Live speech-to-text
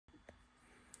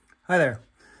Hi there.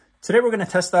 Today we're going to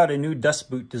test out a new dust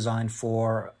boot design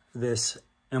for this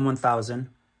M1000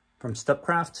 from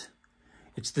Stepcraft.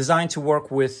 It's designed to work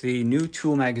with the new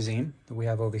tool magazine that we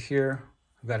have over here.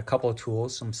 I've got a couple of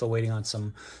tools. I'm still waiting on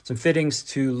some fittings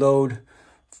to load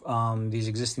these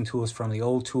existing tools from the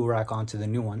old tool rack onto the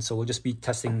new one. So we'll just be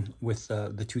testing with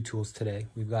the two tools today.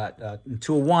 We've got in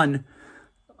tool 1,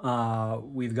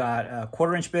 we've got a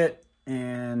 1/4 inch bit,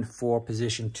 and for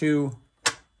position 2,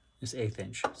 is 1/8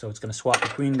 inch. So it's going to swap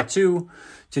between the two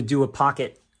to do a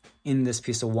pocket in this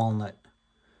piece of walnut.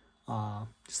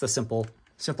 Just a simple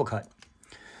cut.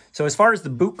 So as far as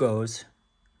the boot goes,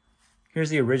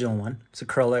 here's the original one. It's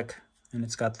acrylic, and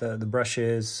it's got the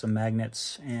brushes, some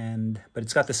magnets, but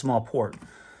it's got the small port.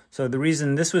 So the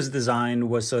reason this was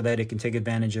designed was so that it can take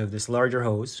advantage of this larger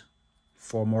hose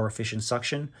for more efficient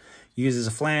suction. It uses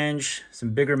a flange,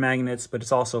 some bigger magnets, but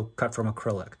it's also cut from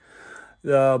acrylic.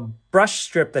 The brush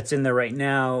strip that's in there right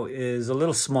now is a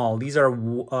little small.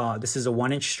 This is a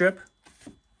 1 inch strip.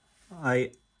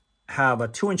 I have a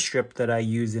 2 inch strip that I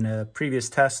used in a previous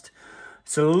test.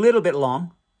 It's a little bit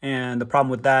long, and the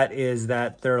problem with that is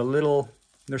that they're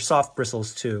soft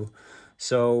bristles too.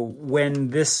 So when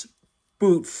this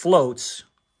boot floats,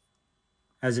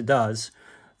 as it does,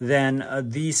 then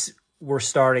these were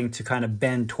starting to kind of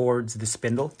bend towards the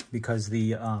spindle because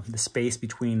the space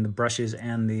between the brushes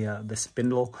and the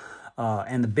spindle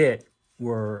and the bit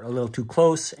were a little too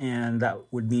close, and that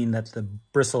would mean that the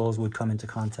bristles would come into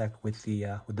contact with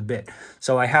the bit.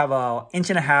 So I have a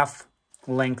 1.5 inch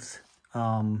length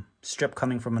strip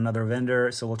coming from another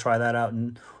vendor, so we'll try that out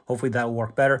and hopefully that will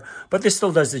work better. But this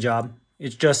still does the job.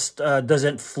 It just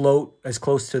doesn't float as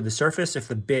close to the surface if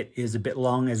the bit is a bit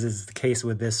long, as is the case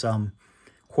with this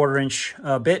 1/4 inch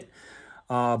bit.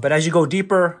 But as you go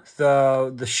deeper,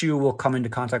 the shoe will come into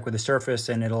contact with the surface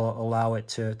and it'll allow it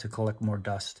to collect more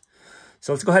dust.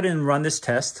 So let's go ahead and run this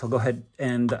test. I'll go ahead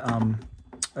and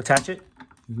attach it.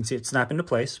 You can see it snap into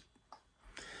place.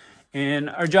 And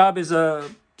our job is a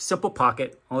simple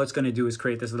pocket. All it's going to do is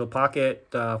create this little pocket,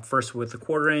 first with the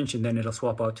 1/4 inch, and then it'll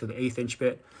swap out to the 1/8 inch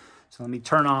bit. So let me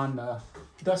turn on the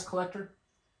dust collector.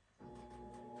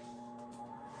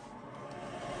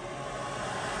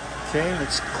 Okay,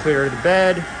 let's clear the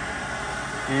bed,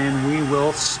 and we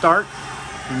will start,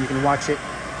 and you can watch it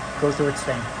go through its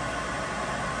thing.